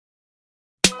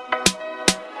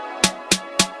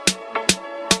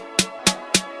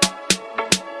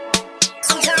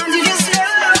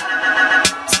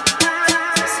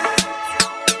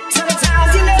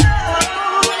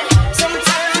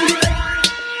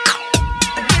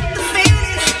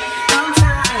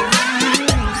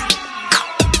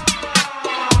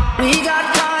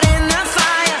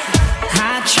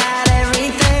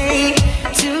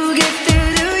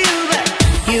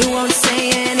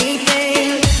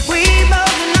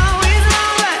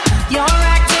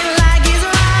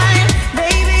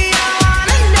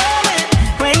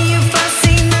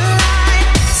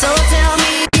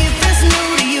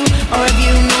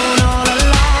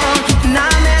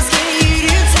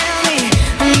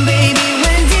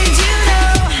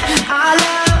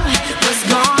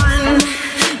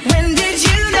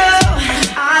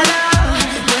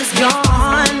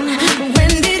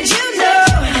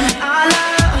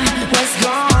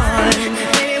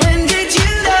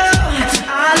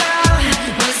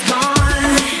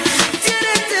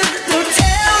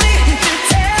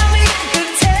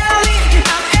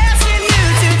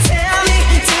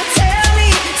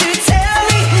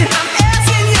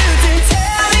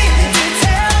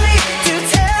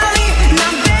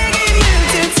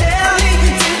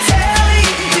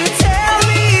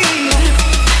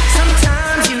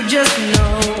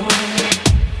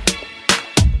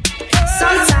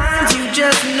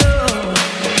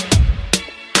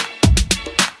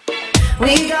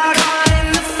We got caught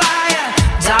in the fire,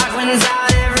 dark wins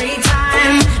out every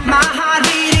time. My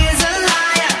heartbeat is a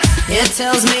liar, it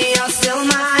tells me you're still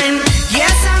mine.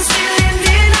 Yes, I'm still in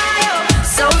denial,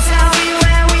 so tell me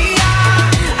where we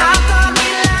are. I thought we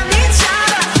loved each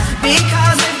other,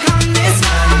 because we've come this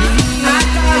far. I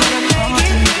thought we'd make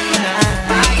it through that,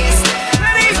 I guess that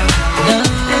wait.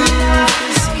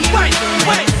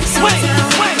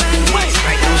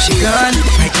 Right now she gone,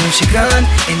 right now she gone.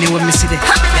 Anyway, me see the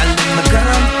hot girl in my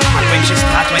gun. And when she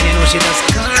start, when you know she just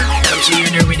gone. When she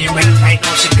hear the rhythm, well, right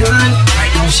now she gone.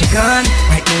 Right now she gone,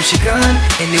 right now she gone.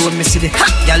 Anyway, me see the hot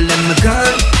girl in my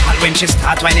gun. And when she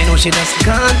start, when you know she just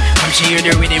gone. When she hear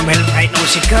the rhythm, well, right now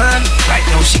she gone. Right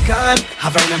now she gone.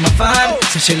 Have her in my fan.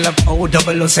 So she love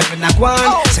O007 like one.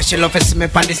 So she love to see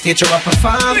me on the stage or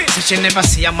perform. So she never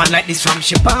see a man like this from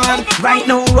she born. Right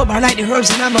now, rubber like the herbs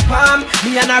in my palm.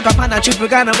 Me and her grab on a trip, we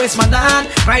gonna waste my land.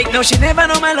 Right now she never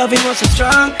know my loving was so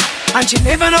strong, and she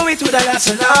never know it would last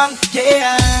so long.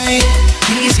 Yeah,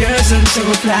 these girls look so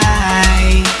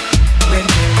fly. When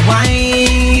they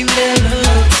whine, they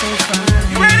look so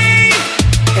fine. Ready?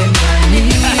 And I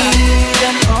need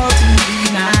them all to be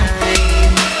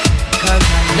mine, 'cause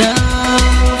I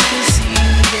love to see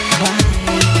them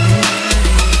whine.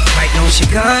 Right now she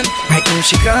gone, right now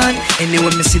she gone.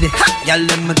 Anyway, me see the hot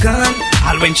y'all in my gun.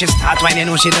 All when she start whining, you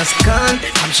know she just gone.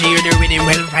 From she hear the rhythm,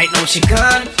 well, right now she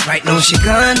gone. Right now she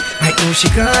gone, right now she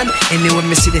gone. Anyway,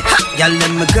 me see the hot y'all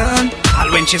in my gun.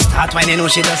 All when she start whining, you know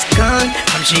she just gone.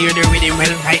 From she hear the rhythm,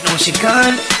 well, right now she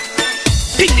gone.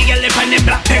 Ping the girl up on the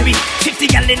blackberry. 50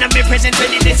 gal in a me present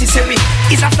when it necessary.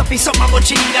 It's a stuffy summer but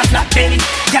she need a flat belly.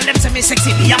 Gal them say me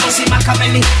sexy, me a bossy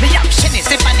Machiavelli. Me have Shenny,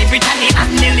 Stephanie, Brittany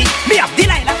and Nelly. Me have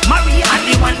Delilah, Marie and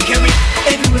the one Kerry.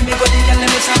 Everywhere me go the gal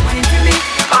them is a wine for me.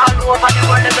 All over the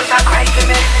world them is a cry for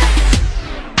me.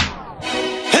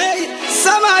 Hey,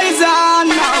 summer is on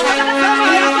now. We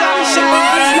have some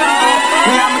shots now.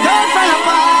 We have a girlfriend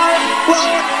apart.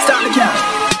 Whoa, start the car.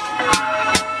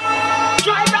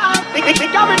 They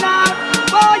coming out.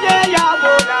 Oh yeah, yeah,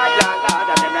 oh la la la,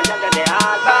 they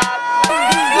all bad.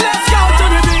 Let's go to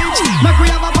the beach. Make we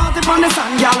have a party on the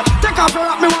sand, y'all. Take off your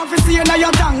rock, me want to see you now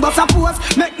your tongue. But suppose,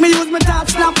 make me use my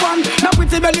touch snap one. Now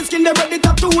pretty belly skin, they ready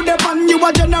to do the pan. You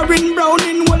a genuine brown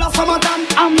in whole of summertime.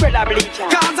 Umbrella bleacher.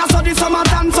 Cause I saw the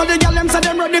summertime, so the girl them say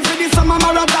them ready for the summer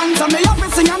marathon. So me have to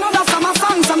sing another summer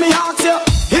song. So me ask you,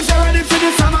 if you're ready for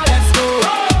the summer, let's go.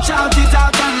 Shout it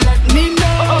out and let me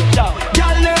know.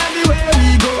 Girl, everywhere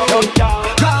we go.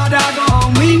 God, I go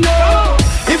home, we know.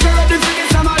 If you're ready for the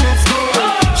summer, let's go.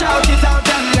 Shout it out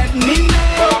and let me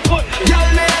know.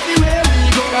 Girl, everywhere we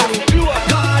go.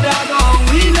 God, I go home,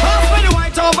 we know. When the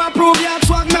white overproof, yeah,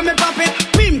 swag, me pop it.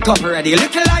 Pink up ready,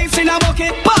 little ice in a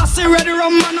bucket. Pass it ready,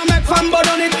 rum, man, no make fun, but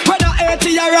on it. Whether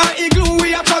 80 or igloo,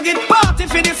 we a chug it. Party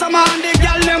for the summer, and the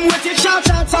girl, them with it. Shout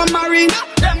out some marina.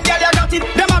 Them girl, you got it.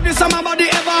 Them have the summer body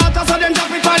ever hotter, so them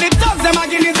drop it while it tugs. Them a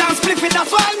guineas and split it,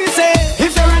 that's why me say.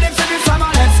 If you're ready for the summer,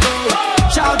 let's go.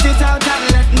 Shout it out and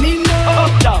let me know.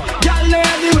 Girl,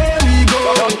 everywhere we go.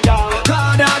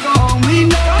 God, I go home, we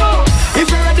know. If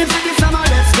you're ready for the summer,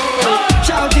 let's go.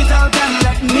 Shout it out and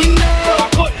let me know.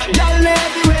 Girl,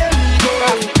 everywhere we go.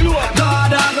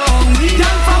 God, I go home, we know.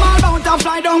 Girl from all out and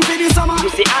fly down for the summer. You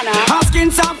see Anna. Her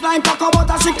skin soft like cocoa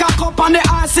butter, she cock up on the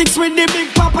R6 with the big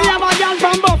papa. Me have a girl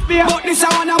from Buffalo, but this I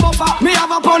wanna buffer. Me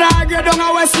have a pound of grade down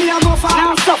a west, me a go for.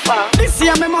 Now suffer. This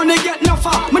year me money get no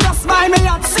for. Me just buy me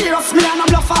yacht, serious, me and a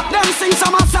bluffer. Them sing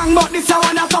summer song, but this I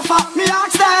wanna tougher. Me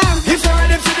ask them, if you're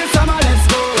ready for the summer, let's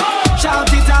go.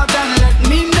 Shout it out and let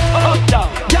me know.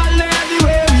 Girl,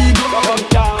 everywhere we go.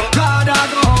 God, I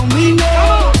go home, we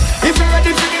know. If you're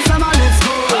ready for the summer, let's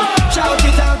go. Shout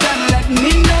it out and let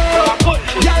me know.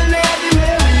 Girl,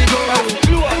 everywhere we go.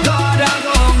 God, I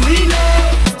go home, we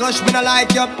know. Touch me no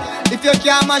like you. If you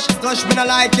can't mash, touch me no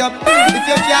like you. If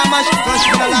you can't mash, touch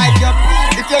me no like you.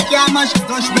 If you can't mash,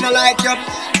 touch me no like you.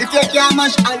 If you can't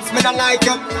mash, hands me no like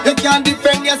you. You can't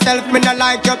defend yourself, me no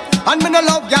like you. And me no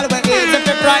love y'all when it's if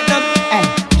you frighten them.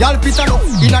 Y'all fit on up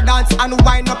in a dance and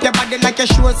wind up your body like a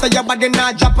sure so your body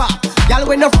not drop off. Y'all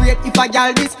when afraid if I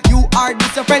y'all this, you are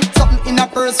this your friend. Something in a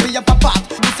purse for your papa.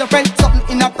 This your friend, something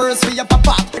in a purse for your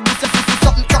papa. This your sister,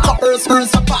 something in a purse for your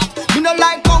papa. Me no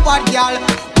like coward y'all.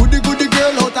 Goody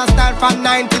girl out of style from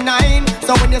 99.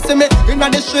 So when you see me in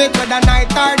the street whether night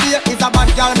or day, it's a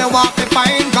bad girl me walk me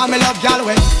fine. Cause me love y'all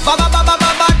when ba ba ba ba ba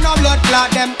ba no blood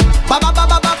clot them. Ba ba ba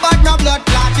ba ba ba no blood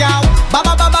clot y'all. Ba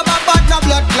ba ba ba ba ba no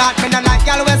blood clot. Me no like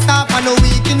y'all we stop and no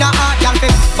weak in the heart y'all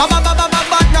fit. Ba ba ba ba ba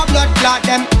ba no blood clot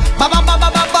them. Ba ba ba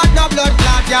ba ba ba no blood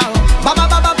clot y'all. Ba ba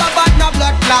ba ba ba ba no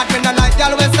blood clot. Me no like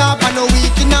y'all we stop and no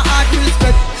weak in the heart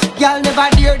respect. Y'all never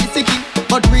dare this again.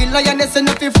 But real lioness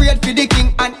enough afraid for the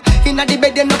king. And inna the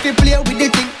bed enough to play with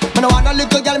the thing. Man, I want a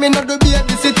little girl, me not do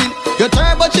babysitting. You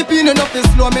turbo chipping enough to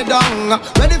slow me down.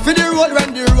 Ready for the road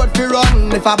when the road fi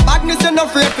run. If a badness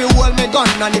enough afraid to hold me gun.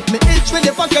 And if me itch with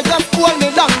the pocket just hold me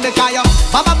down. Because you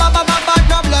baba baba baba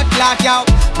no blood clot, yo.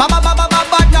 Baba baba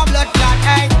baba no blood clot,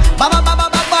 hey. Baba baba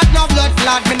baba no blood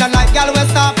clot. Me no like girl we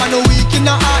stop and no weak in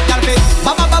the heart, girl fi.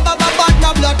 Baba baba baba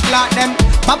no blood clot them.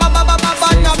 Baba baba baba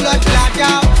no blood clot, yo.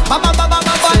 Baba baba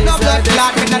baba no blood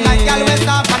clot. Me no like girl we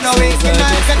stop and no weak in the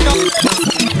heart.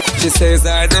 She says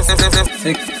I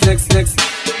flex.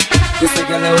 This a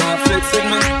girl I want flex with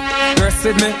me, verse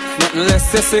with me, nothing less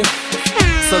sissy.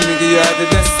 So me give her the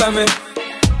best of me.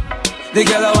 The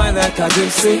girl I want like a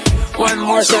gypsy. One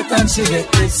more shot and she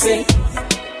get tipsy.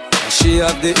 She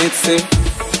have the itsy,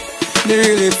 the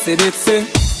real itsy.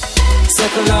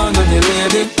 Settle down on the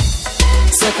lady,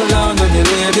 settle down on the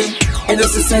lady. And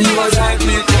just to say you was like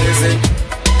me crazy.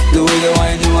 The way you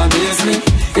whine you amaze me.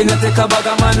 You not take a bag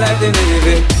of man like the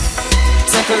Navy.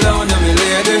 Settle down on me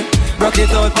lady, rock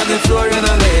it out on the floor, you're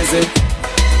not lazy.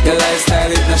 Your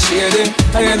lifestyle is not shady,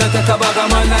 and you not take a bag of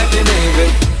man like the Navy.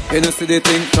 You know see the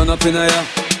thing turn up in a ya.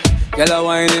 Girl a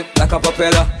whine it like a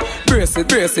propeller. Brace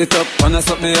it up, wanna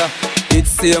suck me ya.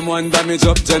 It's same one damage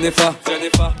up Jennifer.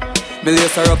 Me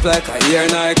lace her up like a ear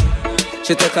Nike.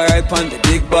 She take a ride on the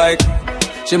big bike.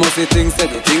 She must see things that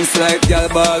the things like. Girl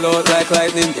ball out like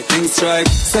lightning, the things strike.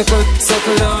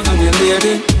 Settle down on your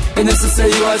lady. You know to say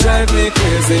you a drive me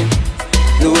crazy.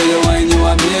 The way you whine you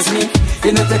amaze me.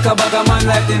 You know take a bag of man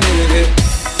like the Navy.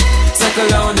 Settle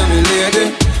down on me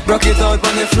lady. Rock it out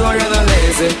on the floor, you're not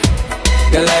lazy.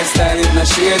 Your lifestyle is not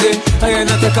shady, and you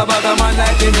know take a bag of man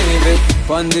like the Navy.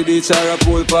 On the beach or a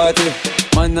pool party,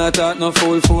 man not talk no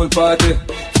full party.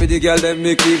 For the girl them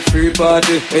me keep free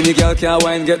party. Any girl can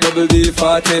wine get double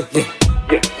D40.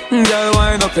 Yeah. Girl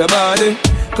wine up your body,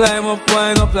 climb up,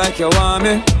 wine up like you want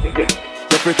me.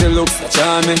 Your pretty looks are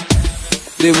charming.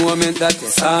 The moment that you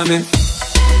saw me,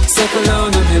 settle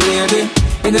down on me lady.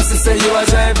 You know to say you a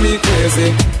drive me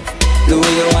crazy. The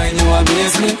way you whine you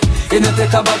amaze me. You know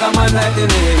take a bag of man like the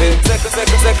Navy.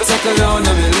 Settle down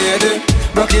on me lady.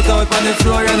 Rock it out on the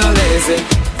floor, you're not lazy.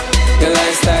 Your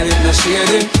lifestyle is not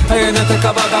shady, and you know take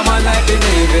a bag of man like the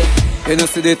Navy. You know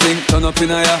see the thing turn up in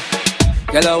a ya.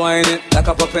 Girl a whine it like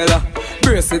a propeller.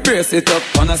 Brace it up,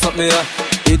 wanna suck me ya.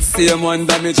 It's same one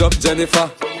damage up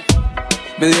Jennifer.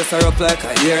 Me lace her up like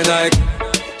a ear Nike.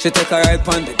 She take a ride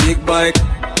on the big bike.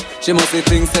 She must see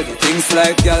things that the things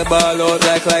like. Girl ball out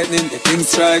like lightning, the things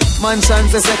strike. Man chance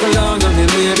to settle down on me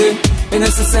lady. You know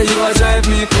to say you a drive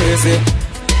me crazy.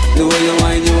 The way you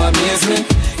whine you amaze me.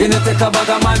 You know take a bag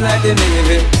of man like the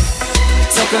Navy.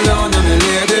 Settle down on me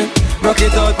lady. Rock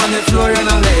it out on the floor, you're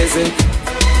not lazy.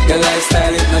 Your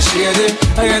lifestyle is not shady,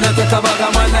 and you know take a bag of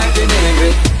man like the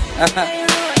Navy.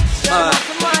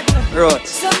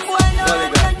 Roach.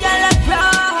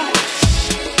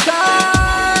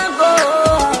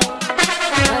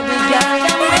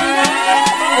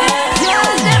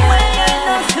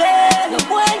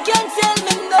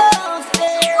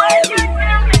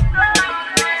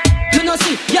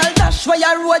 Where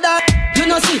you road at, you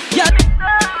know see, yeah.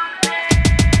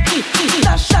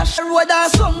 Dash road at,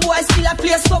 some boy still a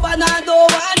play sober now, don't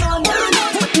want no.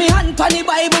 Put me hand on the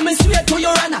Bible, me swear to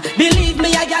your honor. Believe me,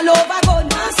 a gal over gun.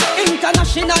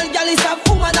 International gal is a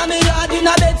woman and me yard in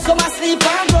a bed, so my sleep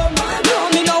and run. No,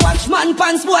 me no watch man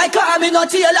pants, boy, call me no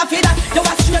tailor for that. You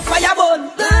a straight fire bun.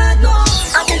 No,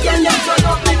 and the gal them turn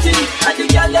up me thing, and the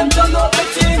gal them turn up me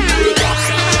thing.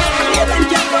 Yeah, them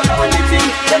can't go round me thing,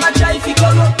 them a try fi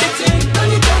corrupt me thing.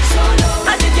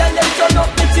 And the girl them turn up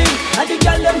me thing, and the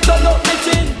girl them turn up me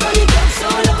thing.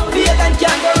 The event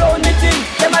can't go round me thing,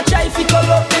 them a try fi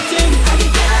corrupt me thing.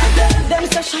 Them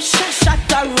say shut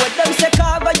the road, them say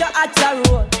KHAGO you at the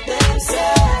road.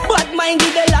 Bad mind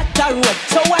the lot the road,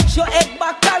 so watch your head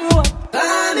back the road.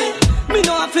 Me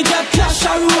know if you just clash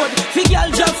a road, fi girl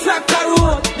just frack a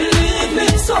road. Believe me,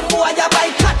 some boy you buy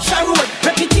catch a road,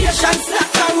 reputation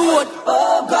slack a road.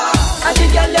 Oh God, and the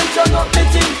girl them turn up me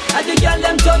thing, and the girl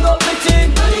them turn up me thing.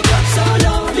 Don't it up so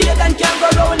long, vegan can't go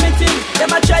round me thing.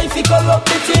 Them a try fi corrupt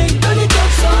me thing. Don't it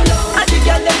up so long, and the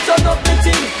girl them turn up me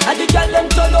thing, and the girl them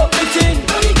turn up me thing.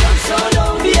 Don't it up so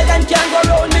long, vegan can't go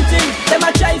round me thing. Them a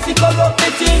try fi corrupt me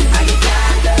thing. And the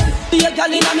girl them be a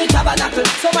girl inna me tabernacle,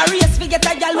 so my race fi get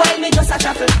a girl while me just a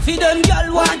shuffle. Fi them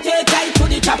girl want take I to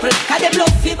the chapel, 'cause they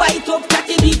bluff fi bite up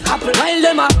catty big apple. While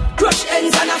them a crush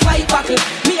ends and a fight buckle,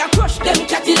 me a crush them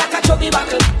catty like a chubby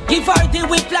buckle. Give her the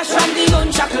whiplash from the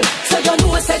nunchuckle, so you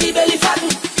know say the belly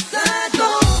fatten.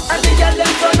 And the girl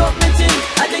them turn up me thing,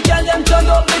 and the girl them turn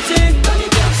up me thing. Don't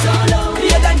it up so long,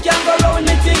 vegan can't go round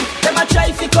me thing. Them a try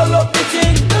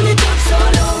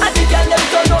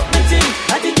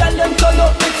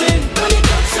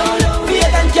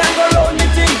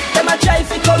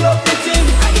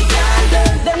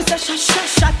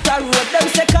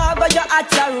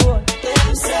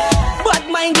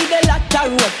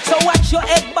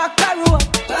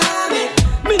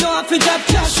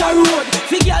road.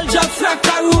 The girl just rock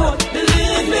a road.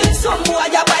 Believe me, some boy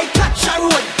ya buy catch a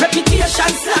road.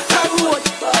 Reputation slack a road.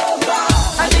 Oh God.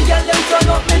 And the girl them turn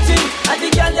up me thing. And the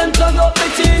girl them turn up me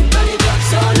thing. Turn it up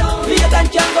so long. Fear than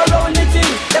can go round the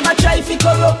thing. Them a try fi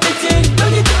corrupt me thing.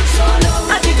 Turn it up so long.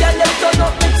 And the girl them turn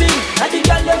up me thing. And the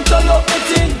girl them turn up me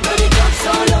thing. Turn it up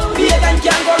so long. Fear than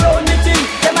can go round the thing.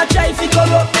 Them a try fi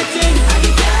corrupt me thing. And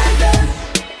the girl them.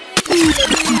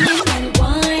 And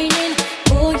whining,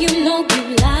 oh you know you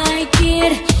like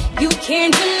it. You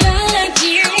can't deny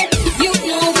it. You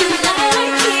know you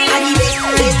like it. And the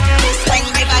best when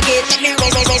you never get.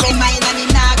 Mine and it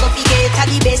nah go forget.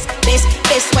 And the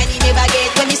best when you never get.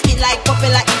 When me spin like couple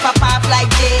like him pop off like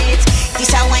jet.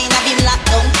 This a wine have him locked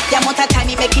down. The amount of time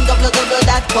he make him double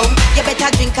that come. You better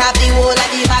drink up the whole of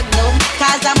the magnum.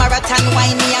 Cause a marathon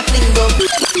wine me a fling down.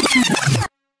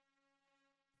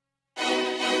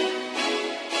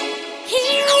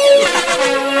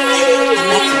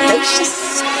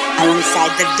 Delicious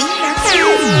alongside the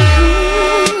DEVINA.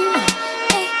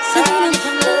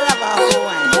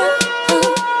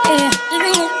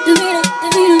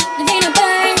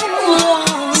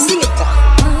 Sing it up.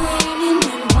 Whining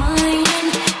and whining,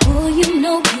 oh you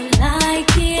know you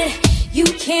like it. You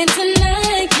can't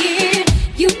deny it.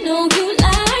 You know you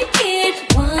like it.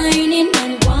 Whining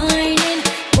and whining,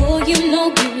 oh you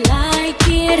know you like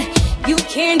it. You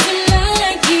can't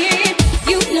deny it.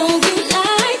 You know you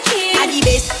like it. And the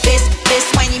best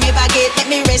when he never get. Let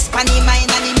me rest on him mind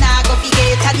and him nah go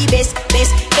forget. And the best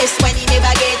when he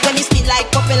never get. When he spin like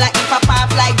couple like him pop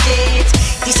off like jet.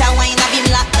 This a wine have him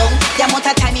locked down. The amount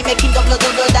of time he make him double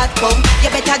that come. You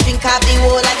better drink up the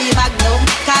whole of the magnum.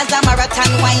 Cause a marathon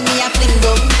wine me a fling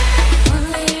down.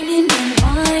 Whining and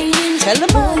whining, Tell them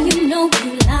oh all. you know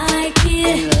you like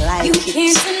it. You like You it.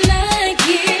 can't deny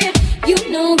it. You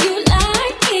know you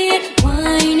like it.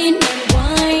 Whining and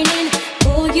whining,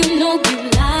 oh you know you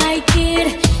like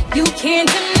it. You can't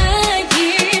deny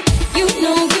it. You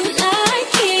know you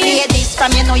like it. Ladies, from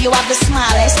you know you have the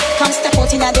smallest. Come step out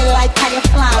in the light, cause you're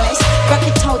flawless. Rock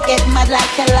it out, get mad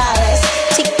like you're lawless.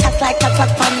 Tick tock like a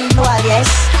clock on the wall, yes.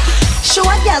 Show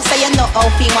a girl so you know how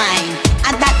to wine.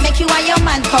 And that make you and your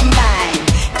man combine.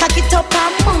 Cock it up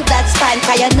and move that spine,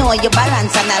 cause you know you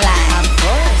balance on the line.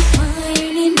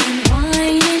 Whining and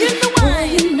whining, oh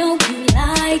you know you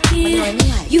like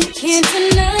it. You can't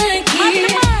deny it.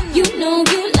 You know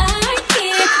you like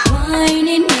it.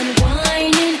 Whining and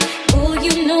whining, oh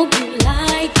you know you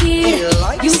like it.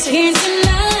 You can't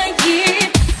deny it.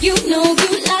 You know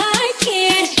you like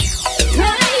it.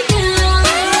 Right now,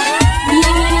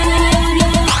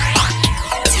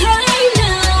 time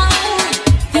now.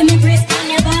 Let me brace on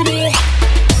your body.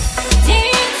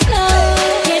 Dance slow,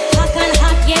 get hot and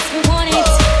hot, yes we want it.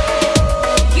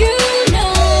 You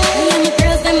know, me and my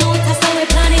girls them out, that's how we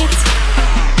plan it.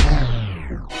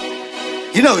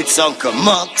 You know it's Uncle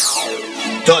MUCKS.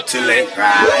 Totally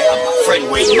right. I'm a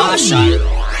friend with Marshall.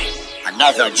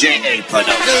 Another JA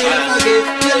production.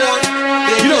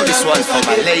 You know this one's for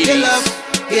my ladies.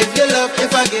 Give your love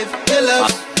if I give your love.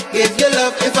 Give your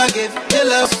love if I give your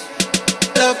love.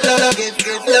 Love, give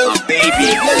love. My baby.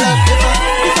 Give your love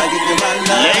if I give you my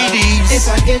love. Ladies. If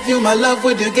I give you my love,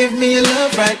 would you give me your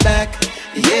love right back?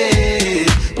 Yeah.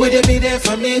 Would you be there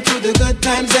for me through the good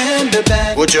times and the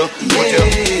bad? Would you?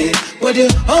 Yeah. Would you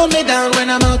hold me down when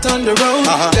I'm out on the road?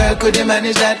 Girl, could you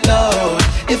manage that load?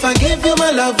 If I give you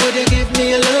my love, would you give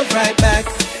me your love right back?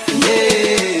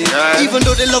 Yeah. Even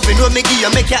though the loving will make you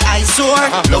make your eyes sore.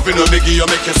 Loving will make you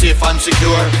make you safe and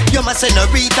secure. You're my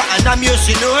senorita and I'm your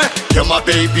senor. You're my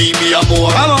baby, me a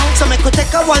more. So me could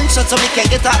take a one shot so we can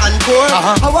get a encore.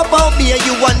 How about me and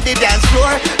you on the dance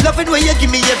floor? Loving when you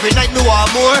give me every night, no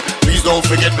more. Please don't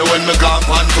forget me when me gone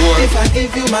on tour. If I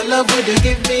give you my love, would you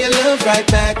give me your love right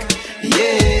back?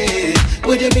 Yeah.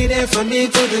 Would you be there for me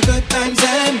through the good times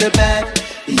and the bad?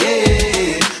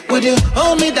 Yeah. Would you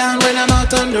hold me down when I'm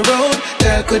out on the road?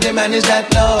 Girl, could you manage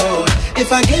that load? If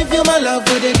I give you my love,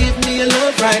 would you give me your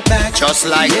love right back? Just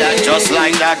like that, just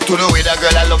like that. To the way the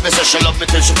girl I love me, so she love me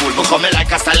till she cool. Become me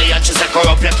like a stallion, she say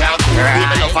corrupt, you can't cool.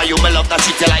 Me love her, you me love that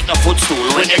treat you like no footstool.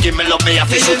 When you give me love, me have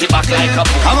to shoot it back like a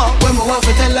pool. Come on. When we want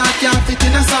to tell her I can't fit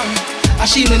in a song. I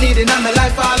she me needing on my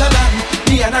life all along.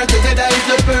 Me and her together is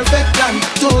the perfect plan.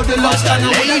 Told the lost and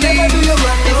I would never do you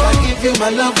wrong. If I give you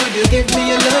my love, would you give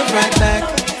me your love right back?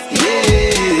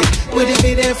 Yeah. Would you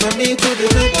be there for me through the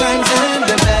good times and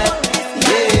the bad?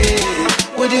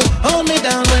 Yeah. Would you hold me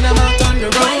down when I'm out on the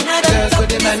road? Girl, could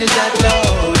you manage that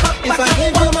load? If I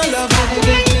give you my love, would you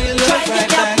give me your love right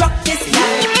back?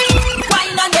 Yeah.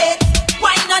 Wine on it,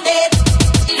 wine on it.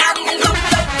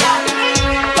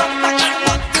 Rock back and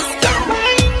rock this down.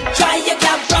 Try you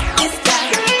can rock this down.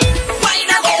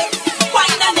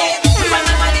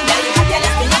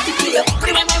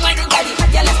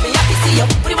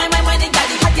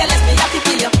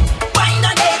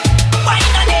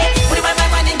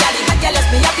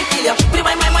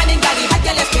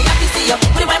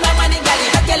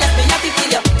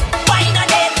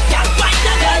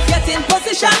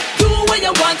 what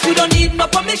you want, you don't need no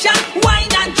permission.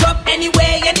 Wine and drop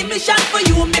anyway, any mission for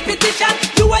you, me petition.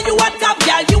 You are you a top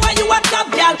girl, you are you a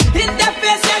top girl. In the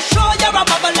face, you show you're a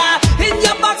bubbler. In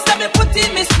your box, let me put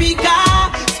in me speaker.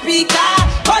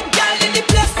 Hot girl in the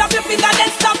place, stop your finger,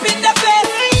 then stop in the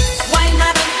face. Wine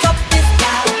and top this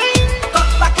girl.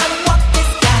 Come back and walk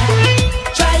this girl.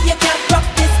 Try you can't rock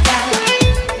this girl.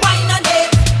 Wine on it,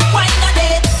 wine on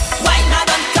it. Wine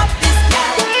and top this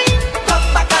girl. Come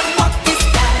back and walk this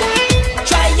girl.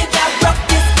 Try you can't rock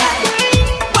this girl.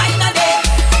 Wine on it,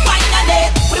 wine on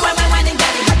it. Put it wine, wine, and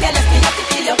daddy, hot girl, let me have to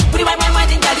feel you. Put it wine,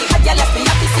 wine, and daddy, hot girl, let me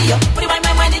have to see you. Put it wine,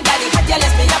 wine, and daddy, hot girl,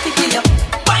 let me have to feel you.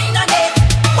 Wine on it,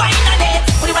 wine on it.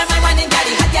 Put it wine, wine, and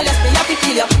daddy, hot girl, let me have to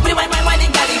feel you. Put it wine, wine,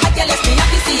 and daddy, hot girl, let me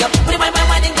have to see you. Put it wine,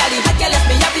 wine, and daddy, hot girl, let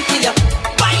me have to feel you.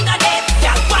 Wine on it,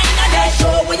 girl, wine on it.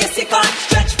 Show where you sick on,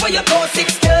 stretch for your toe,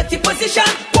 6:30 position.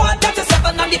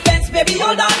 4:37 on the fence, baby,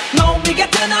 hold on. Now we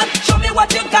get turn on. Show me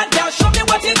what you got, girl. Show me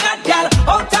what you got, girl.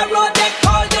 Out the road, they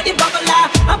call you the bubbler.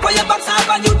 And for your box, I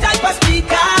have a new type of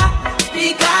speaker.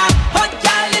 Hot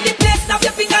girl in the place, snap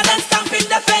your finger, then stamp in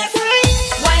the face.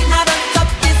 Wine hard on top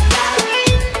this girl.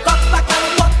 Come back and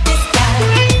walk this girl.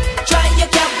 Try you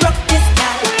can't broke this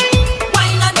girl.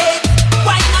 Wine on it,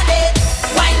 wine on it.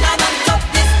 Wine hard on top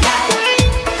this girl.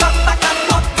 Come back and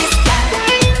walk this girl.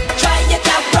 Try you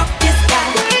can't broke this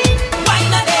girl.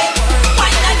 Wine on it,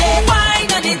 wine on it.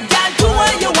 Wine on it, girl. Do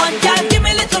what you want, girl. Give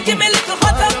me little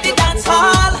hot up the dance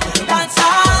hall. Dance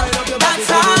hall, dance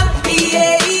hall.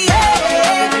 Yeah, yeah.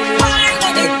 Wine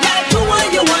on it, girl. Do what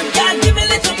you want, girl. Give me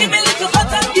little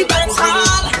hot up the dance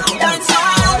hall. Dance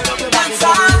hall, dance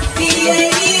hall.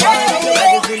 Yeah,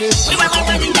 yeah. Put it wine,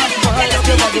 wine, and daddy, hot girl, let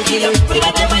me have to feel you. Put it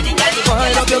wine, wine, and daddy, hot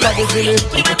girl, let me have to feel you.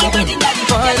 Put it wine, wine, and daddy,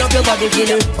 hot girl, let me have to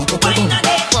feel you. Wine on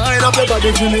it, Wind up your body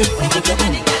for me.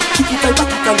 Kick it and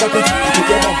back it and drop it.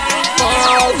 Kick it up.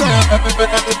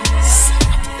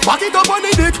 Back it up on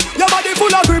the dick, your body full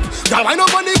of grip. Girl, wind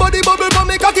up on the body bubble from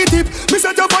me cocky tip. Me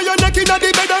set you for your neck inna the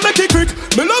bed and make it quick.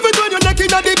 Me love it when your neck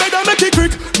inna the bed and make it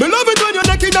quick. Me love it when your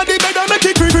neck inna the bed and make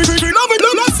it quick. Love it,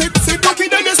 sit cocky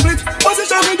then you split.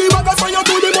 Position with the backers when you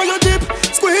do the more you dip.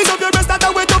 Squeeze up your breast that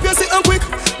I wet up you sit and quick.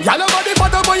 Girl, your body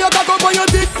fat up on your cock up on your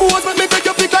dick. Pose when me take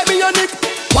your flick like me and Nick.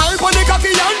 Wind on the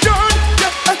cocky and turn. Yeah,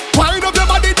 wind up your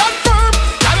body that firm.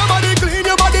 Girl, your body clean,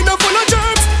 your body no full of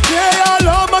germs. Yeah, I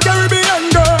love my Caribbean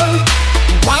girl.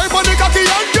 Wind on the cocky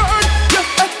and turn. Yeah,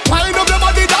 wind up your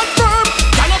body that firm.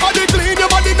 Girl, your body clean, your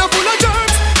body no full of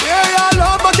germs. Yeah, I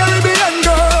love my Caribbean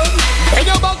girl. Bend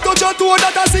your back, touch your toe,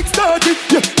 that a 6:30.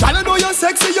 Yeah, girl, you know you're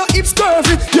sexy, your hips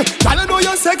curvy. Yeah, girl, you know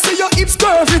you're sexy, your hips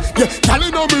curvy. Yeah, girl,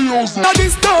 you know me use that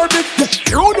disturb it. Yeah,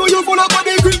 you know you full of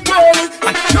body quick girl.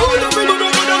 And you know me know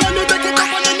when you take it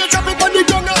up and then you drop it on the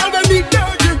ground and then it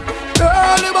dirty.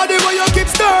 Girl, your body where you keep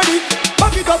sturdy.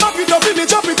 Back it up, let me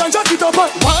chop it and jack it up.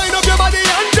 Wind up your body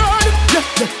and turn. Yeah,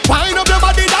 yeah, wind up your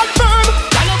body that firm.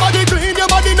 Girl, your body clean, your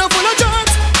body no full of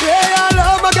germs. Yeah, I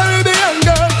love my Caribbean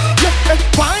girl. Yeah,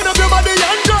 yeah, wind up your body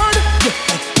and turn. Yeah,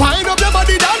 yeah, wind up your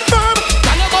body that firm.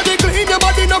 Girl, your body clean, your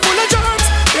body no full of germs.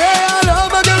 Yeah, I love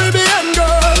my Caribbean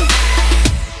girl.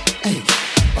 Hey,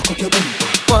 back up your bumper.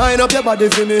 Wind up your body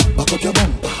for me. Back up your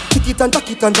bumper. Kick it and tack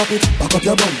it and drop it. Back up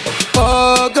your bumper.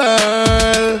 Oh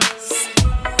girl.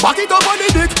 Back it up on the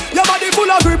dick, your body full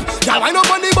of grip. Girl, wind up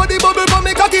on the body bubble from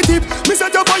me cocky tip. Me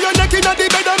set you for your neck inna the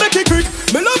bed and make it quick.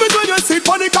 Me love it when you sit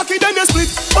on the cocky then you split.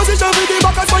 Position with the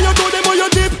backers when you do them on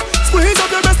your dip. Squeeze up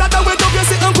your breast that I wet up you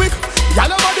sit and quick. Girl,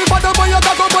 your body fat up on your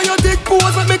cock up on your dick.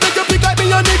 Pose when me take your flick like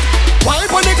me and Nick. Wind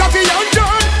on the cocky and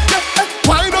turn. Yeah,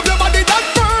 wind up your body that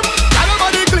firm. Girl, your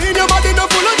body clean, your body no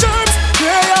full of germs.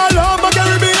 Yeah, I love my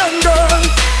Caribbean girl.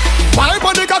 Wind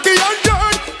on the cocky and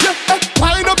turn. Yeah,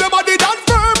 wind up your body that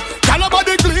firm. Girl, your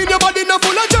body clean, your body no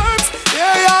full of germs.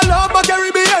 Yeah, I love my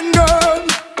Caribbean girl.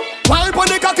 Wind on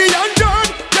the cocky and turn.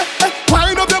 Yeah,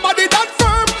 wind up your body that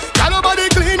firm. Girl, your body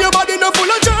clean, your body no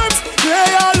full of germs.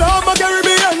 Yeah, I love my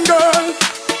Caribbean girl.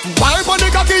 Wind on the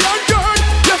cocky and turn.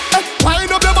 Yeah,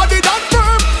 wind up your body that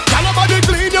firm. Girl, your body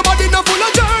clean, your body no full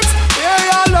of germs.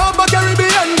 Yeah, I love my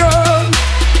Caribbean girl.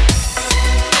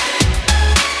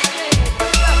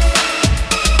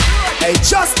 Hey,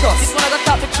 Justus. This one I got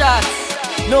top the charts.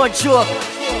 No joke.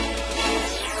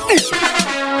 B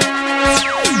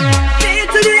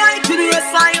to the I to the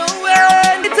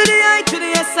S-I-O-N. B to the I to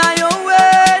the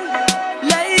S-I-O-N.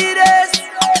 Ladies,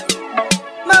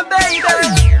 my baby,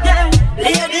 yeah.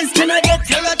 Ladies, can I get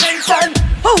your attention?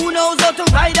 Who knows how to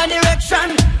ride an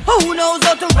erection? Who knows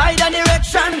how to ride an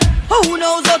erection? Who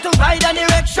knows how to ride an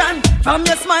erection? From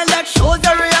your smile that shows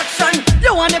a reaction.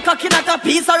 You want your cocky not a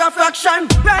piece or a fraction.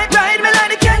 Ride me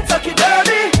like the Kentucky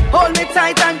Derby. Hold me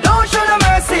tight and don't show no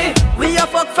mercy. We a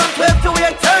fuck from 12 to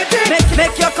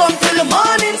you come till the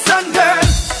morning sun, girl.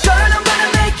 Girl, I'm gonna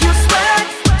make you sweat.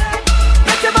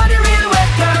 Make your body real wet,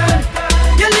 girl.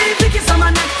 You leave the kiss on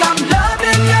my neck, I'm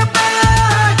loving your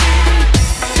body.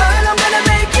 Girl, I'm gonna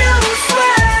make you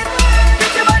sweat.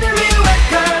 Make your body real wet,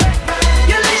 girl.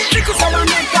 You leave the kiss on my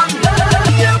neck, I'm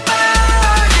loving your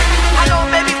body. Hello,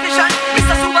 baby station,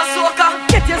 Mr. Super Soaker.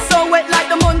 Get you so wet like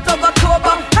the month of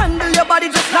October. Handle your body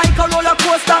just like a roller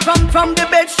coaster. From the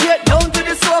bed straight down to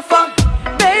the sofa.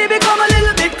 Baby, come a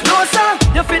little bit closer.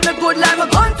 You fit me good like a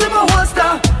gun to my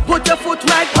holster. Put your foot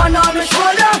right on my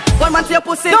shoulder. One man to your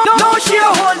pussy, no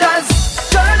shareholders.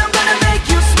 Girl, I'm gonna make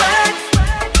you sweat.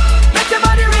 Make your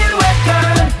body real wet,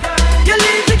 girl. You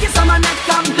leave the kiss on my neck,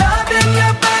 I'm loving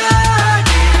your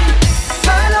body.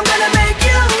 Girl, I'm gonna make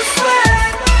you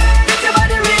sweat. Make your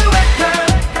body real wet, girl.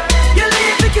 You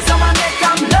leave the kiss on my neck,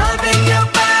 I'm loving your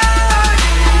body.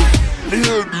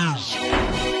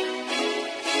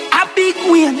 A big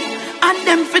win, and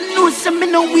them for no say me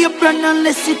no way brand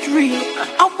unless it real.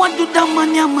 I want to that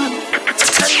man, yeah man.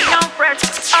 Young fresh,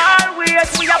 always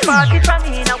we a party from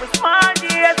me now we small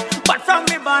days. But from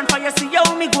me born for you see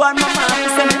how me go and my mama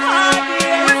say me hard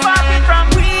days. We party from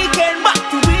weekend back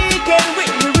to weekend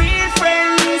with me real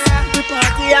friends. We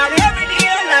party out every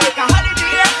day like a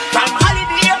holiday. From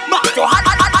holiday back to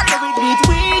holiday. We do it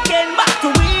weekend back to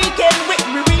weekend with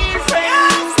me real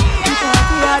friends. We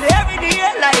party out every day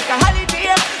like a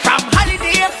holiday. From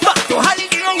holiday back to holiday.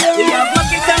 We have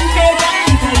buckets and cake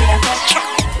and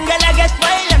girl, I get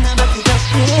wild and I'm back it up.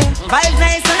 Vibes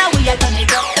nice and we are turn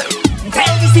it up.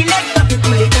 Tell me select up to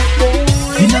pull it up.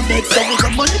 We no beg so we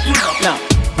got money pull up. No.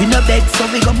 We no beg so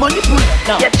we got money pull up.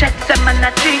 No. You check them and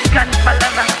a drink and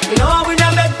follow. No, we no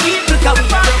beg people cause we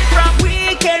from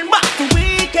weekend back to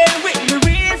weekend with me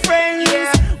real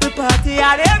friends. We party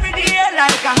out every day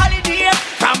like a holiday.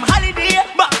 From holiday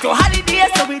back to holiday.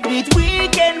 So we do it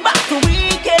weekend back to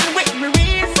weekend with me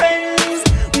real friends.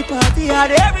 We party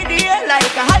out every day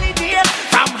like a holiday.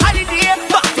 From holiday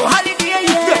back to holiday,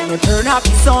 yeah. Then we turn up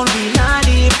the sound, we not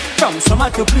leave. From summer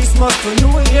to Christmas to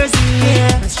New Year's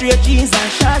Eve. Straight jeans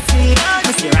and short sleeve.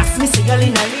 Mr. Rasmus, girl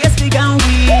in a lace wig and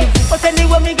weave. But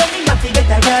anyway, me got me have to get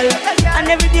a girl. And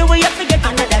every day we have to get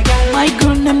another girl. My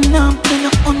girl, them now playing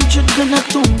 100 gun a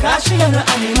tongue. Cause she ain't no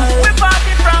animal. We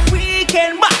party from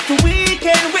weekend back to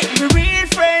weekend with me real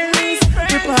friends.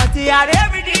 We party out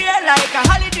every day like a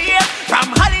holiday. From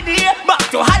holiday back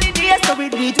to holiday. So we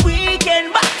do it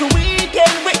weekend back to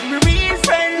weekend with me real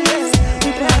friends. We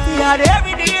party out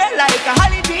every day like a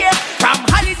holiday. From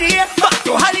holiday back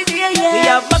to holiday, yeah. We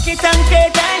have bucket and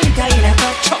cake and liquor in a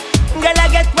cup. Girl, I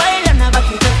get wild and I back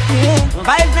it up, yeah.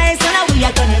 Vibes nice and we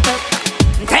are turn it up.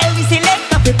 Tell me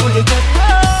select up, we pull it up.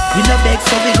 We no beg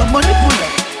so we got money pull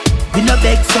up. We no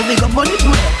beg so we got money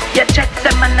pull up. You check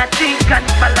them and a drink and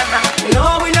follow.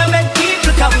 No, we no beg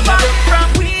people cause we from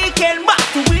weekend back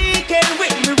to weekend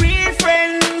with me real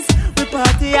friends. We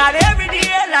party out every day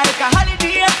like a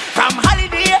holiday. From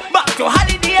holiday back to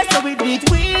holiday. So we do it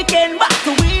weekend back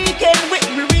to weekend with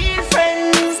me real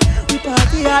friends. We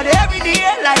party out every day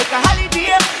like a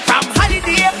holiday. From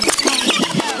holiday.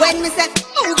 When me say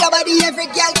move your body, every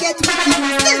girl get wicked.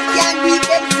 Still can't beat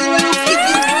them, see when I'm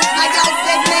sticky. I just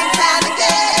said next time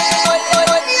again.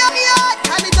 Me out,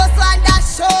 and me just want that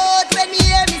shot. When me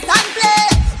hear me stand play,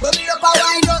 bubble up and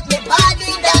wind up me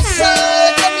body. That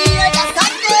shot, when me hear that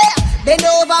stand play. Bend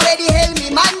over where the hell me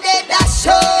man dead. That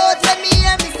shot, when me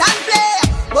hear me stand play,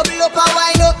 bubble up and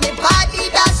wind up me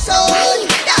body. That shot,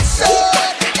 that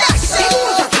shot, that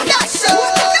shot, that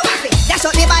shot. That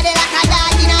shot me body like a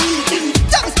dog in a heat.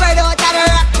 Jump spread out and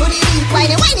rock to the beat. While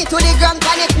they whine it to the ground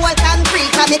and it cold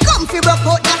concrete. And me comfy broke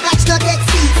out the clutch no take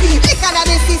seat. Lick on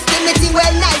the system, me think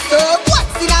well nice. So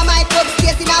what's in a mic up,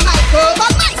 space in a mic up.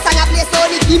 But my song a play so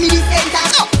they give me the center.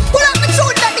 So pull up my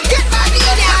tune, let me get my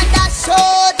beanie. And that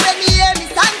shot when me hear me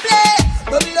stand play.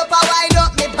 Bubble up and wind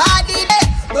up me body.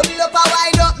 Bubble up and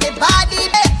wind up me body.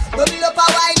 Bubble up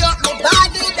and wind up me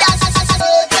body. That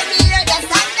shot when me hear that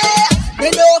stand play.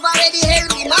 Bend over where the hell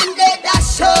me man dead. That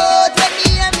shot when me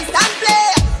hear me stand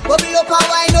play. Bubble up and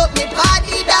wind up me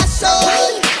body. That shot,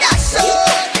 that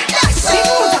shot, that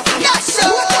shot, that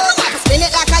shot. Spin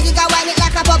it like a jigger, wind it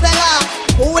like a propeller.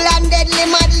 Cool and deadly,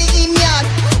 madly in yard.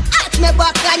 Arch me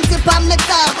back and tip on me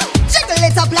top. Jiggle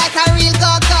it up like a real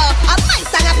go-go. And my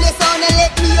song a play sound and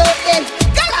let me open.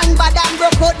 Girl and bad and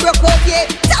broke out, yeah.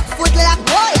 Top foot like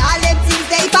boy, all them things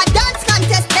there. If a dance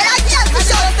contest, tell a girl to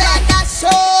show that. That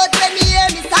shot when me hear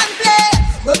me stand play.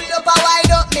 Bubble up and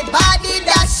wind up me body.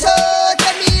 That shot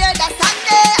when me hear that stand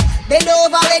there. Bend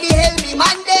over where the hell me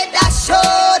man dead. That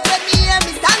shot when me hear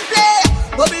me stand play.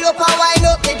 Bubble up and wind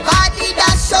up me body.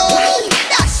 That shot,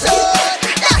 that shot,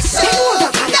 that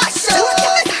shot.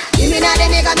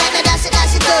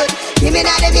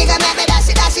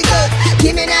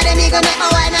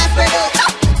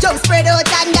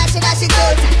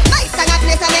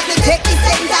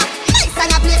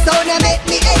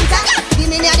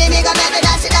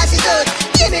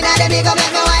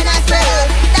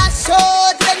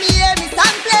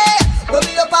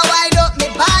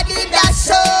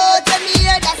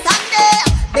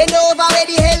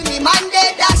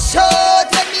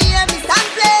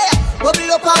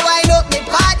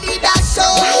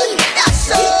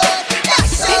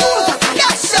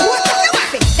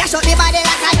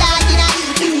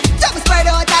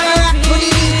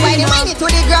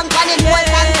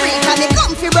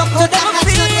 So to them I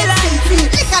feel like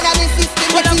Liquor than the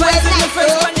system, when I'm it's rising the like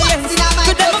first one the ends.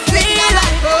 To them I feel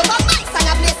like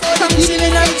I'm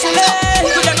chilling and chilling.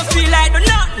 To them I feel like do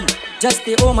nothing. Just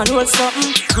stay home and roll something.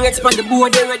 Grades on the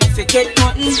board, they ready for get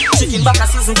nothing. Chicken back a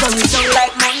season, coming down like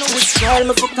nothing. Which girl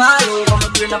me for call over, me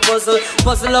bring a puzzle.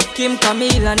 Puzzle up Kim,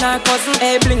 Camille and her cousin.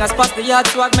 Hey, bling us past the yard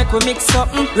swag, make we mix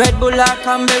something. Red Bull or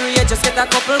Cranberry, just get a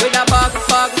couple with a bag of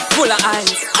fog full of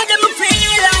ice. And them I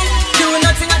feel like do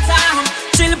nothing at all.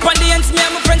 Chill upon the ends, me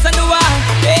and my friends on the wall.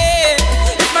 Hey,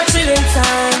 it's my chilling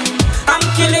time, I'm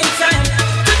killing time.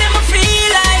 To them I feel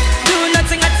like do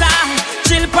nothing at all.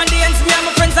 Chill upon the ends, me and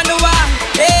my friends on the wall.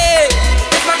 Hey,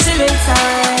 it's my chilling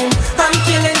time, I'm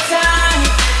killing time.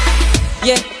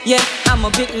 Yeah, yeah, I'm a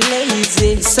bit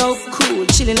lazy. So cool,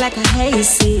 chilling like a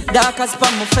hazy. Dark as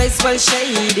on my face, well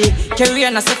shady. Carry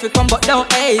on as if you come but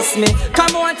don't ace me.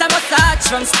 Come on, time massage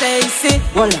from Stacy.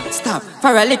 Hold on, stop,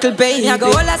 for a little baby. I go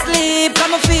all asleep,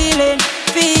 I'm feeling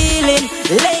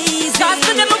lazy. Cause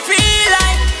to them I feel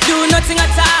like do nothing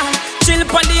at all. Chill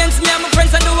upon the ends, me and my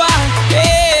friends on the wall.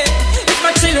 Hey, it's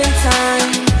my chilling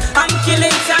time, I'm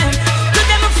killing time. To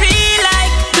them I feel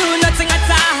like do nothing at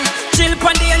all. Chill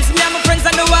upon the ends, me and my friends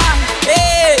on the wall.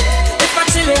 Hey, it's my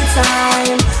chilling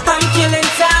time, I'm killing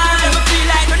time. Never feel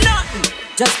like do nothing.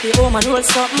 Just stay home and roll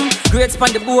something. Grades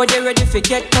on the board, they ready for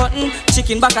get nothing.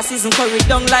 Chicken back a season, curry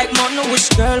down like mutton. Which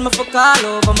girl me for call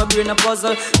over, my brain a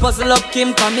puzzle. Puzzle up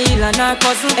Kim, Camille and her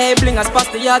cousin. Hey, bling us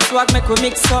past the yard swag, make we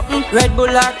mix something. Red Bull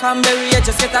or Cranberry,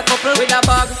 just get a couple with a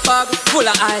bag full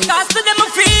of ice. Cause to them I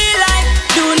feel like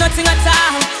do nothing at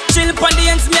all. Chill upon the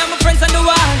ends, me and my friends on the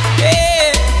wall.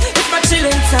 Hey, it's my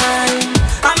chilling time,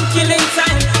 I'm killing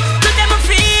time. To them I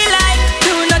feel like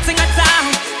do nothing at all.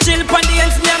 Chill upon the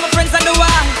ends, me and my friends on the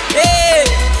wall. Hey,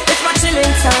 it's my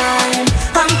chilling time,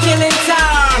 I'm killing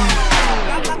time.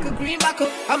 Black back a green back up,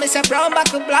 I miss a brown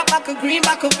back up, black back a green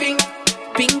back up, pink.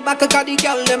 Pink back a cause the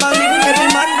girl them a link.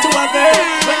 Every man to a girl,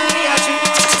 when me a drink.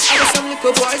 I got some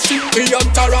little boys drink. Me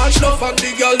entourage love and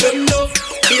the girl them love.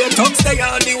 Me a tongue stay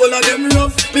on the whole of them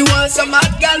rough. Me want some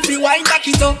mad girl fi wine back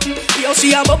it up. Yo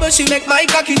she a bubble she make my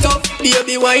cock it up.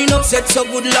 Baby wine up, set so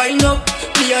good line up.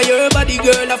 Me a your body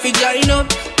girl a fi join up.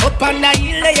 Up on the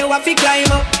hill there you a fi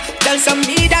climb up. Tell some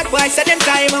me that boy say them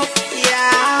time up.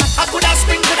 Yeah, I coulda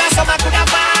spring, coulda summer, coulda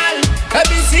fall.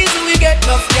 Every season we get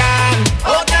enough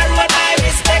y'all. Out the road I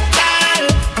respect all.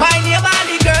 My name all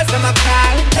the girls them a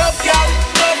call. Love y'all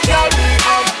we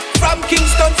from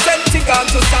Kingston, Sentigan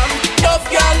to Sam. Love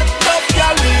y'all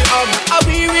we and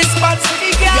we respond to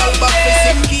the girl. Y'all back to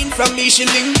singing from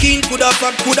Michelin King. Coulda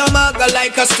fat, coulda maga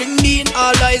like a string bean.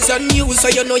 All eyes on you so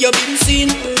you know you been seen.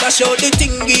 Dash out the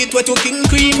thing, it way to king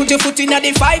cream. Put your foot in at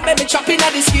the five, baby chop in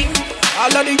at the skin.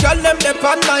 All of the girl them dep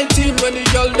on my team. When the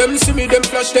girl them see me, them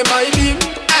flash them eye beam.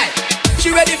 Aye,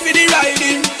 she ready for the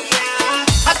riding. Yeah,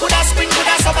 I coulda spring,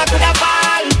 coulda summer, coulda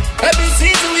fall. Every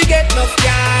season we get enough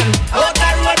y'all. Out the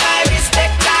road I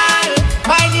respect all.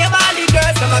 My name all the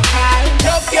girls them a call.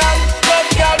 Love y'all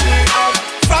we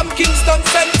from Kingston,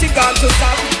 Sentigan to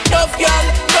Sam. Love y'all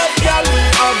we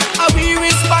and we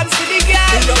respond to the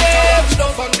girl. We don't touch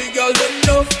love and the girl them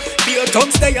love. Be a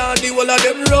tongue stay on the whole of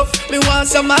them rough. Me want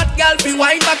some hot girl fi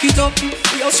wine back it up.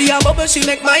 Yo she a bubble she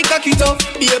make my cock it up.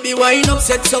 Baby wine up,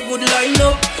 set so good line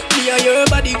up. Me and your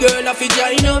body girl a fi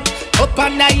join up. Up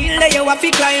on the hill there you a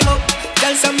fi climb up.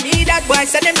 Tell some me that boy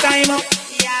say them time up.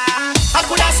 Yeah, I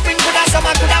coulda spring, coulda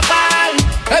summer, coulda fall.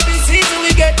 Every season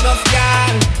we get enough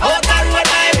y'all. Out the road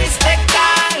I respect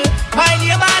all. My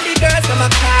name all the girls them a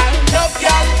call. Love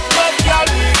y'all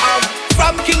we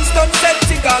from Kingston,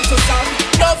 Sentigan to Sam.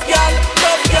 Love y'all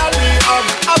we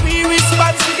and we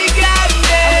respond to the girl.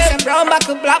 Yeah, brown back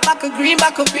a black back a green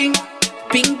back a pink.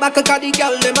 Pink back a cause the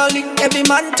girl them a link. Every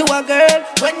man to a girl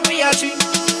when we a drink.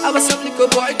 I was some little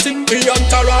boy thing. Me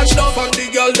entourage love and the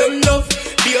girl them love.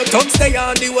 Be a tongue stay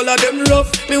on the whole of them rough.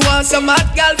 Me want some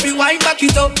hot girl fi wine back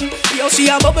it up. Yo she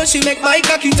a bubble she make my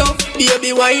cock it up.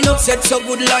 Baby wine up, set so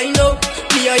good line up.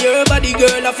 Me and your body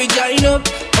girl a fi join up.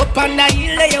 Up on the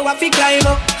hill there you a fi climb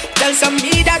up. Tell some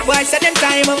me that boy say them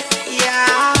time up.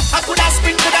 Yeah, I coulda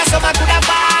spring, coulda summer, coulda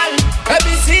fall.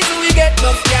 Every season we get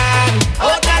enough y'all.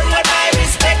 Out the road I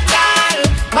respect all.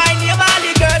 My name all the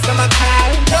girls them a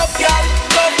call. Love y'all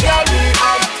we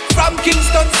from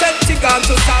Kingston, Sentigan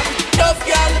to Sam. Love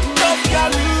y'all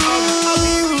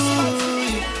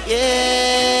yeah.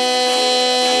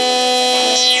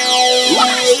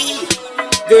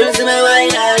 Girls in my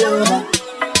wine all over.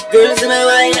 Girls in my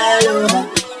wine all over.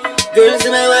 Girls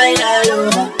in my wine all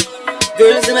over.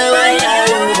 Girls in my wine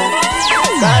all over.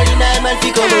 Call the night man fi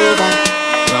come over.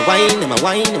 My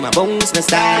wine and my bones, my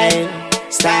style.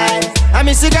 style. I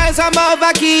miss the girls I'm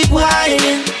over keep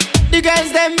whining. The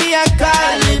girls them me a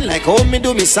calling. Like how me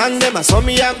do me song them, I saw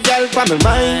me have girl for my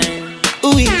mind.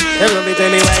 Ooh, they love it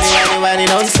when me whining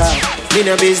non-stop. Me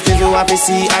no business who have to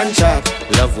see and chop.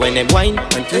 Love when them whine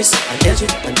and twist and edge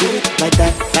it and do it like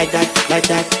that, like that, like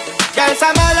that. Girls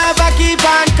I'm all over keep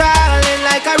on calling.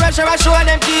 Like a rush show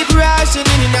them keep rushing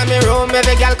in my room.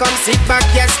 Every girl come sit back,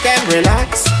 yes them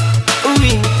relax. Ooh,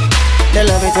 they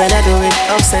love it when I do it,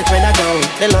 upset when I go.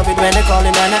 They love it when they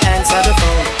calling and I answer the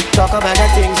phone. Talk about the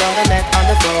things on the net, on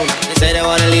the phone. They say they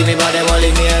wanna leave me but they won't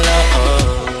leave me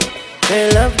alone. They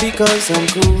love because I'm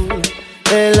cool.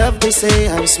 They love to say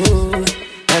I'm smooth.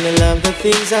 And they love the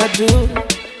things I do.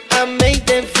 I make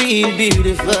them feel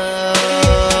beautiful.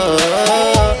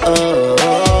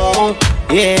 Oh,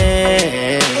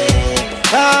 yeah.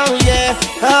 Oh, yeah.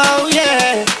 Oh,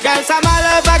 yeah. Girls, I'm all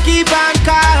over, keep on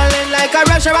calling. Like a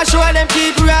rush show them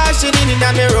keep rushing in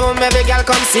my room. Every girl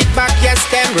come sit back, yes,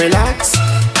 them relax.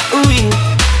 Ooh,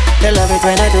 they love it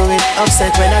when I do it,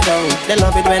 upset when I don't. They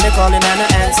love it when they calling and I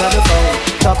answer the phone.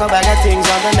 Talk about the things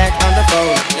on the net, on the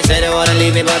phone. They say they wanna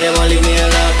leave me but they won't leave me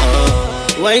alone.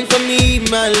 Oh. Wine for me,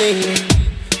 my lady.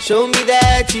 Show me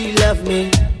that you love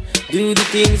me. Do the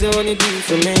things you wanna do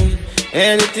for me.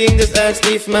 Anything just ask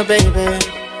me for my baby.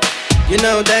 You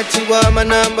know that you are my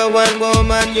number one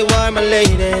woman. You are my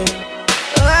lady.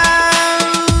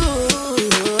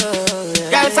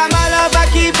 Girls, I'm all over,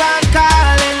 keep on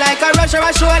calling. Like a rush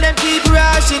show them keep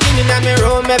rushing in my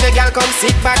room. Every girl come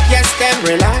sit back, yes, them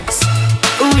relax.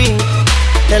 Ooh,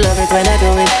 they love it when I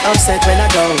do it, upset when I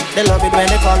don't. They love it when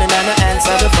they calling and I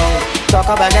answer the phone.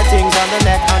 Talk about the things on the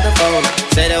net, on the phone.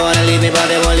 Say they wanna leave me but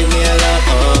they won't leave me alone.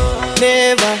 Oh.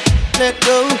 Never let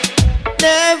go,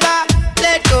 never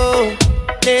let go,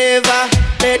 never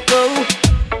let go,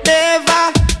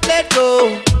 never let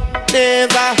go,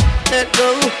 never let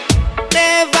go.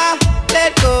 Never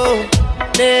let go,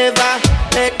 never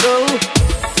let go,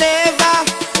 never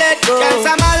let go. Girls,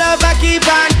 I'm all over, keep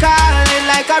on calling.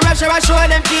 Like a rush show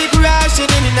them keep rushing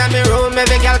in my room.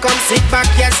 Every girl come sit back,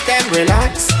 yes, them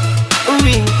relax. Ooh,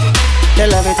 they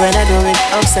love it when I do it,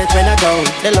 upset when I don't.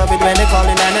 They love it when they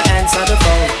calling and I answer the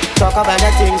phone. Talk about the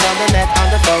things on the net,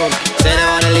 on the phone. Say they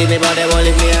wanna leave me but they won't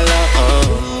leave me alone.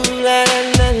 Ooh, la la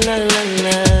la la la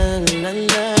la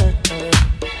la.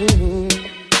 Ooh.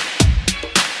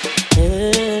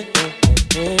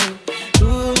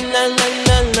 Ooh, la la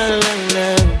la la la la.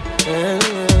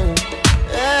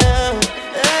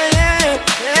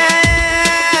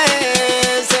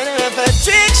 Center of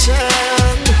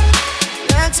attraction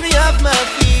knocks me off my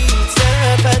feet. Center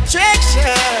of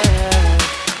attraction